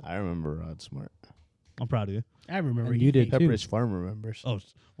 I remember Rod Smart. I'm proud of you. I remember And you did too. Pepperidge Farm remembers. Oh,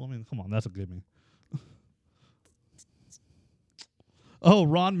 well, I mean, come on, that's a gimme. Oh,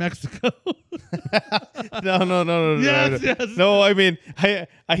 Ron Mexico. No. Yes, no. yes. No, I mean, I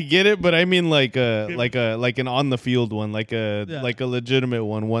get it, but I mean like an on the field one, like a legitimate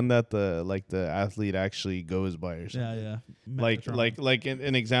one that the athlete actually goes by or something. Yeah. Like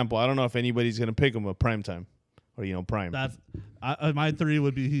an example. I don't know if anybody's gonna pick him a prime time, or prime. That's my 3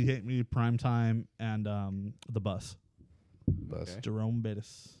 would be he hate me, primetime, and the bus. Bus. Jerome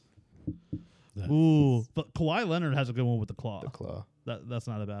Bettis. The- Ooh, but Kawhi Leonard has a good one with the claw. The claw. That's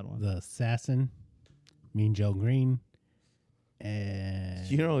not a bad one. the assassin, Mean Joe Green, and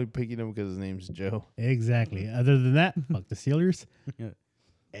You're only picking him because his name's Joe. exactly. Other than that, fuck the Steelers. Yeah.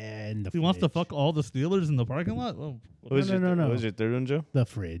 And the He wants to fridge. fuck all the Steelers in the parking lot. Oh, What was No, your no. What was your third one, Joe? the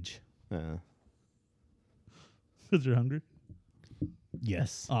fridge. because you're hungry.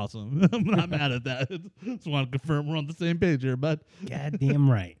 Yes. Awesome. I'm not mad at that. Just want to confirm we're on the same page here, bud. Goddamn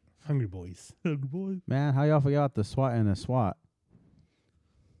right. Hungry boys. Hungry boy. Man, how y'all forgot the SWAT and the SWAT?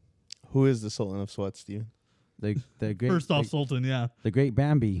 Who is the Sultan of SWAT, Steven? The great First off, Sultan, yeah. the great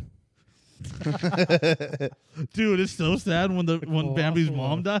Bambi. Dude, it's so sad when Bambi's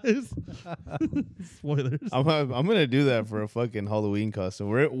mom dies. Spoilers. I'm gonna do that for a fucking Halloween costume.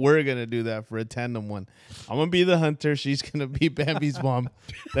 We're gonna do that for a tandem one. I'm gonna be the hunter. She's gonna be Bambi's mom.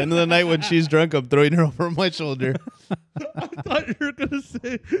 The end of the night when she's drunk, I'm throwing her over my shoulder. I thought you were gonna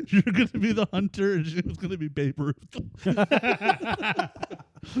say you're gonna be the hunter and she was gonna be Babe Ruth.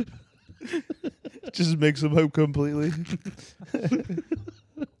 Just mix them up completely.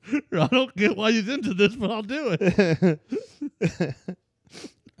 I don't get why he's into this, but I'll do it.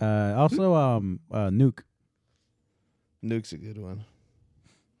 Also, Nuke. Nuke's a good one,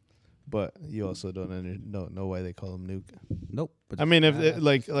 but you also don't know why they call him Nuke. Nope. But I mean, if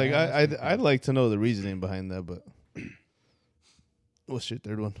I'd like to know the reasoning behind that, but what's your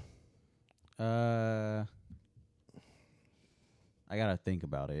third one? I gotta think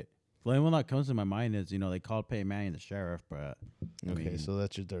about it. The only one that comes to my mind is, they called Peyton Manning the sheriff, but I Okay, mean, so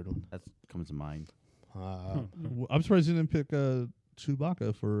that's your third one. that comes to mind. I'm surprised you didn't pick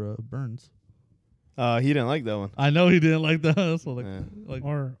Chewbacca for Burns. He didn't like that one. I know he didn't like that. So Yeah.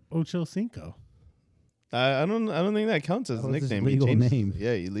 Or Ocho Cinco. I don't think that counts as a That was his nickname. legal He changed name.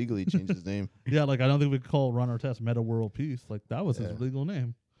 Yeah, he legally changed his name. yeah, like I don't think we could call Ron Artest Meta World Peace. Like that was Yeah. his legal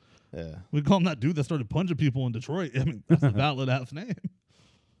name. Yeah. We call him that dude that started punching people in Detroit. I mean, that's a valid ass name.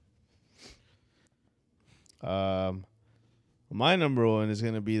 My number one is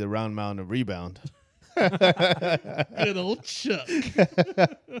gonna be the Round Mound of Rebound. Good old Chuck.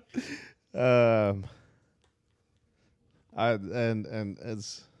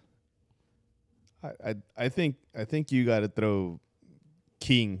 I think you got to throw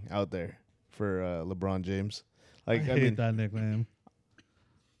King out there for LeBron James. Like I hate that nickname.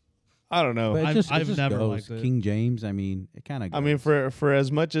 I don't know. But I've it just never goes. liked it. King James. I mean, it kind of. I mean, for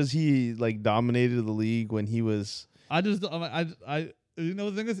as much as he like dominated the league when he was You know,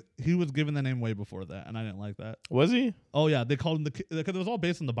 the thing is, he was given the name way before that, and I didn't like that. he? Oh yeah, they called him because it was all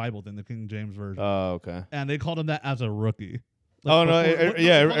based on the Bible thing, the King James version, Oh, okay. and they called him that as a rookie. Oh no, I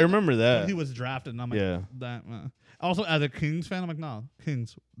before remember that. he was drafted, and I'm like, Yeah. that. Also, as a Kings fan, I'm like, nah,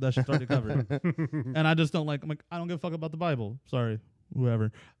 Kings, that shit's already covered. And I just don't like. I'm like, I don't give a fuck about the Bible. Sorry,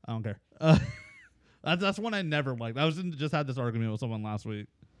 whoever. I don't care. That's one I never liked. Just had this argument with someone last week.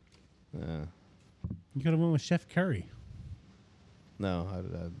 Yeah. You could have went with Chef Curry. No,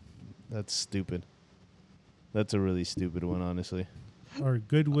 that's stupid. That's a really stupid one, honestly. Or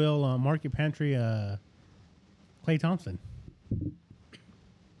Goodwill Market Pantry Klay Thompson.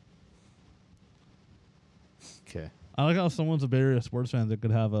 Okay. I like how someone's a Bay Area sports fan that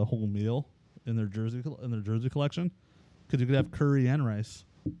could have a whole meal in their jersey collection, because you could have curry and rice.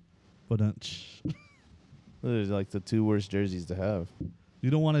 But Those are like the two worst jerseys to have. you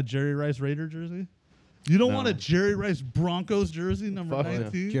don't want a Jerry Rice Raider jersey? You don't No. want a Jerry Rice Broncos jersey number Fuck no.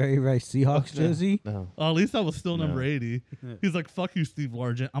 19? Jerry Rice Seahawks jersey. No. At least that was still No. number 80. He's like, fuck you, Steve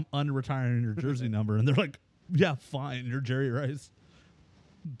Largent. I'm unretiring your jersey number. And they're like, yeah, fine. You're Jerry Rice.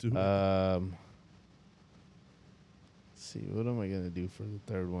 Dude. Let's see, what am I gonna do for the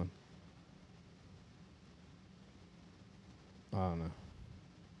third one? I don't know.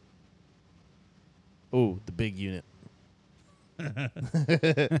 Oh, the big unit.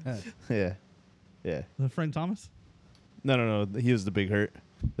 Yeah. Yeah. Frank Thomas? No. He was the big hurt.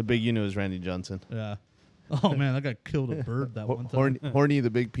 The big unit was Randy Johnson. Yeah. Oh, man, that guy killed a bird that one time. Horny the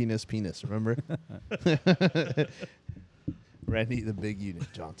big penis, remember? Randy the big unit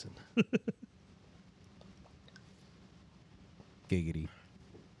Johnson. Giggity.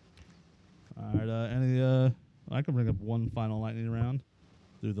 All right. I can bring up one final lightning round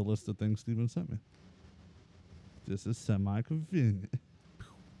through the list of things Steven sent me. This is semi-convenient.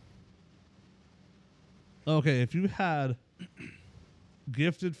 Okay, if you had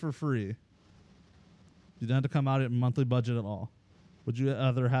gifted for free, you didn't have to come out at monthly budget at all, would you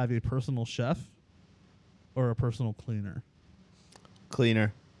either have a personal chef or a personal cleaner?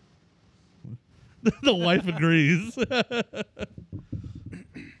 Cleaner. The wife agrees.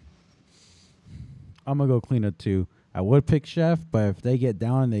 I'm gonna go cleaner too. I would pick chef, but if they get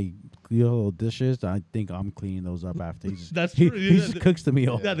down and they clean little dishes, I think I'm cleaning those up after. That's He true. just cooks the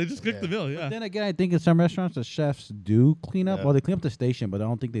meal. Yeah, they just cook the meal. Yeah. Then again, I think in some restaurants the chefs do clean up. Yeah. Well, they clean up the station, but I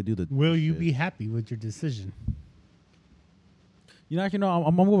don't think they do the. Will you dishes. be happy with your decision? You know,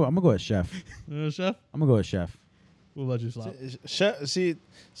 I'm gonna go with chef. Chef, I'm gonna go with chef. what about you, Slop? Chef,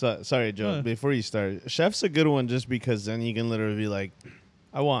 sorry, Joe. Before you start, chef's a good one just because then you can literally be like,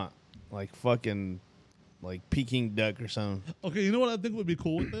 I want like fucking like Peking duck or something. Okay, you know what I think would be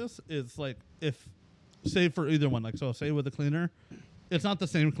cool with this is like if, say for either one, like so say with the cleaner, it's not the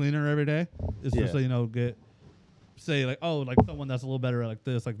same cleaner every day. It's just Yeah. so get say like, oh, like someone that's a little better at like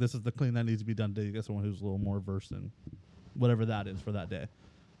this is the clean that needs to be done today. You get someone who's a little more versed in whatever that is for that day.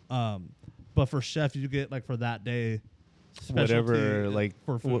 But for chef, you get like for that day, Whatever, like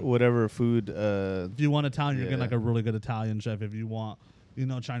for food. whatever food. If you want Italian, you're Yeah. getting like a really good Italian chef. If you want,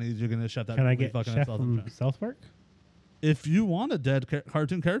 Chinese, you're getting a chef that Can I really get fucking Chef excels in from Chinese. South Park? If you want a dead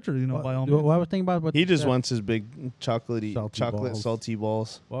cartoon character, by all means. What I was thinking about, He just wants his big chocolatey, Salty balls. salty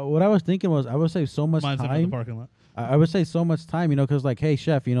balls. what I was thinking was I would save so much Mine's in the time. parking lot. I would say so much time, because like, hey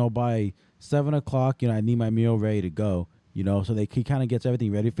chef, by 7 o'clock, I need my meal ready to go. So he kind of gets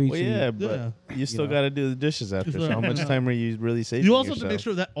everything ready for you. Well, so you- yeah, but you still know. got to do the dishes after. So how much Yeah. time are you really saving? You also have to yourself? make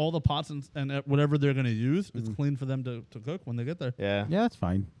sure that all the pots and whatever they're going to use is clean for them to cook when they get there. Yeah. Yeah, that's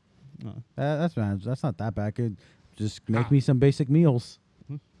fine. No. That's fine. That's not that bad. Could just make me some basic meals.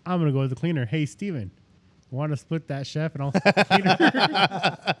 I'm gonna go with the cleaner. Hey, Steven, want to split that chef and I'll split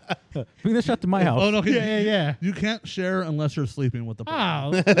the cleaner? Bring the chef to my house. Oh no! Yeah. You can't share unless you're sleeping with the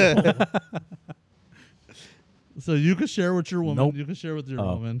person. Oh, So you can share with your woman. Nope. You can share with your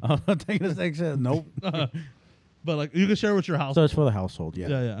Oh. woman. I'm taking a section. Nope. But like you can share with your house. So it's for the household. Yeah.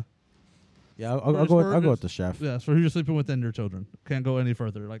 yeah. Yeah. I'll go for- with the chef. Yeah, it's for who you're sleeping with and your children. Can't go any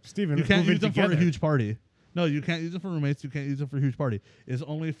further. Like Steven, you let's can't move in use them for a together. huge party. No, you can't use it for roommates. You can't use it for a huge party. It's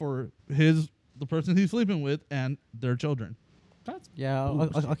only for the person he's sleeping with and their children. that's Yeah.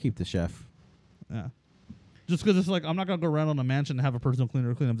 I'll keep the chef. Yeah. Just because it's like I'm not gonna go around on a mansion and have a personal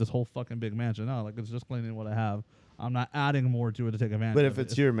cleaner clean up this whole fucking big mansion. No, like it's just cleaning what I have. I'm not adding more to it to take advantage. But of if it.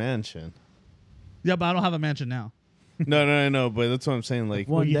 it's your mansion, yeah, but I don't have a mansion now. no. But that's what I'm saying. Like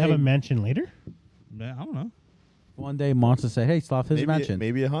One Will you day, have a mansion later? Man, I don't know. one day, Monster said, "Hey, Sloth, his mansion."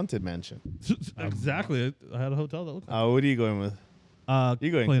 maybe a haunted mansion. Exactly. I had a hotel that looked like What are you going with?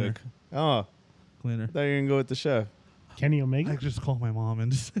 You going cleaner. cook? Oh, Cleaner. I thought you were gonna go with the chef. Kenny I Omega? just call my mom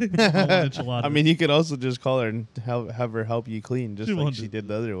and just say I want enchiladas. I mean, you could also just call her and have her help you clean, just She like won't she do did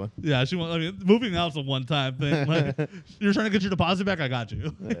the other one. yeah, she wants. I mean, moving out's a one-time thing. Like, you're trying to get your deposit back. I got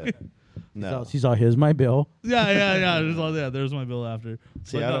you. No, She's all, here's my bill. yeah. There's my bill after.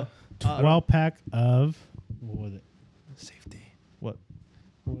 See, But I no, don't- 12 pack of, what was it? safety. what?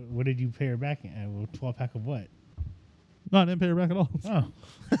 What did you pay her back? 12 pack of what? No, I didn't pay her back at all. Oh,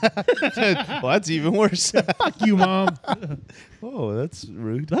 Well, that's even worse. fuck you, mom. Oh, that's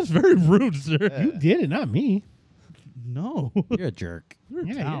rude. That's very rude, sir. You did it, not me. No, You're a jerk. you're a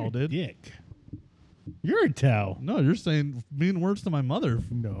Yeah, towel, you're a dude. dick. You're a towel. No, you're saying mean words to my mother.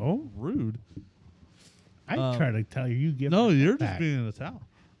 No. Rude. I try to tell you, you give No, her you're back. just being a towel.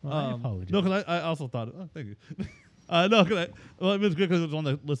 Well, I apologize. No, because I also thought. Oh, thank you. No, well, it was good because it was on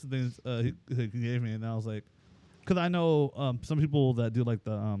the list of things he gave me, and I was like, because I know some people that do like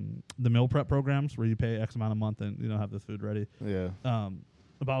the meal prep programs where you pay X amount a month and have this food ready. Yeah.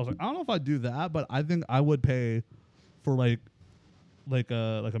 But I was like, I don't know if I'd do that, but I think I would pay for like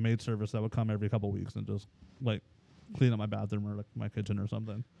a maid service that would come every couple weeks and just like clean up my bathroom or like my kitchen or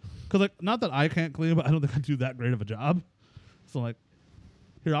something. Because like not that I can't clean, but I don't think I do that great of a job. So like,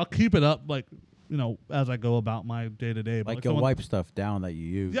 here I'll keep it up like as I go about my day to day. Like you'll wipe stuff down that you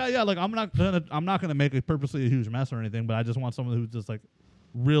use. Yeah. Like I'm not gonna make it purposely a huge mess or anything, but I just want someone who just like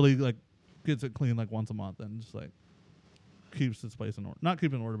really like gets it clean like once a month and just like keeps its place in order. Not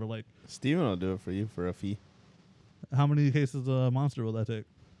keep it in order, but like Steven will do it for you for a fee. how many cases of Monster will that take?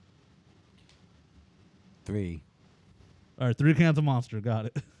 3. All right, 3 cans of Monster. Got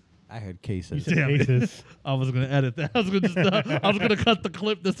it. I heard You cases. said Damn it. cases. I was gonna edit that. I was gonna cut the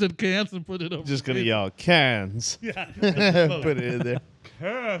clip that's in cans and put it over. Just gonna cases. yell cans. Yeah. Put it in there.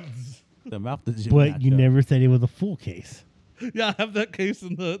 Cans. The mouth doesn't But match you up. never said it was a full case. Yeah, I have that case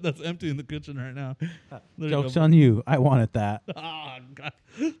that's empty in the kitchen right now. There you Joke's go. on you. I wanted that. Ah,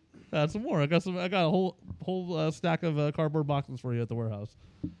 God. Some more. I got a whole stack of cardboard boxes for you at the warehouse.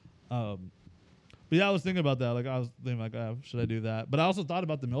 But yeah, I was thinking about that. Like I was thinking, like, should I do that? But I also thought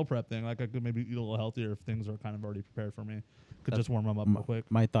about the meal prep thing. Like I could maybe eat a little healthier if things are kind of already prepared for me. Could just warm them up real quick.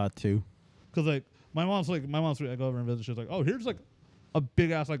 My thought too. Because like my mom's sweet. I go over and visit. She's like, oh, here's like a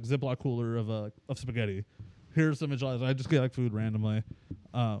big ass like Ziploc cooler of spaghetti. Here's some enchiladas. I just get like food randomly.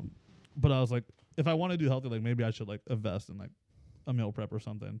 But I was like, if I want to do healthy, like maybe I should like invest in like a meal prep or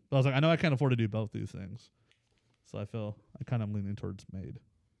something. But I was like, I know I can't afford to do both these things, so I kind of am leaning towards maid.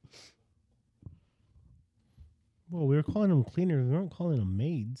 Well, we were calling them cleaners. We weren't calling them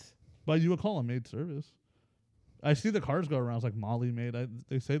maids. But you would call them maid service. I see the cars go around. It's like Molly maid.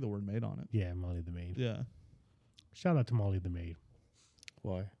 They say the word maid on it. Yeah, Molly the maid. Yeah. Shout out to Molly the maid.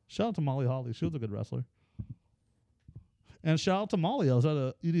 Why? Shout out to Molly Holly. She was a good wrestler. And shout out to Molly. I was at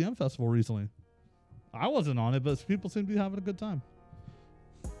a EDM festival recently. I wasn't on it, but people seem to be having a good time.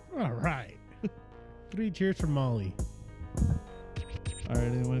 All right. 3 cheers for Molly. All right,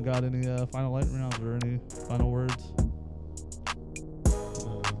 anyone got any final lightning rounds or any final words?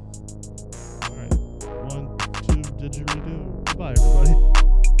 All right, 1, 2, didgeridoo. Goodbye, everybody.